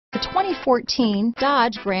The 2014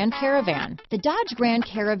 Dodge Grand Caravan. The Dodge Grand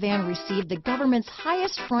Caravan received the government's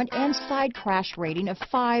highest front and side crash rating of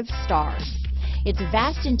 5 stars. Its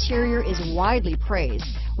vast interior is widely praised,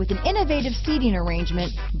 with an innovative seating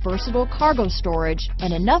arrangement, versatile cargo storage,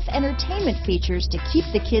 and enough entertainment features to keep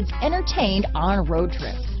the kids entertained on road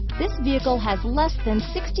trips. This vehicle has less than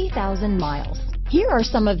 60,000 miles. Here are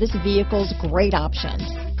some of this vehicle's great options: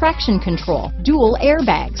 traction control, dual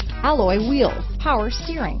airbags, alloy wheels, power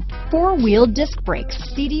steering, 4-wheel disc brakes,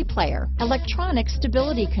 CD player, electronic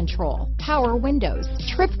stability control, power windows,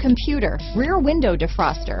 trip computer, rear window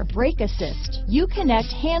defroster, brake assist,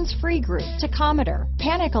 Uconnect hands-free group, tachometer,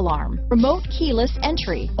 panic alarm, remote keyless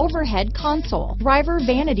entry, overhead console, driver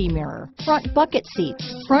vanity mirror, front bucket seats,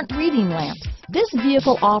 front reading lamps. This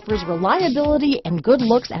vehicle offers reliability and good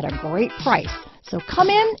looks at a great price. So come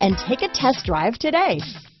in and take a test drive today.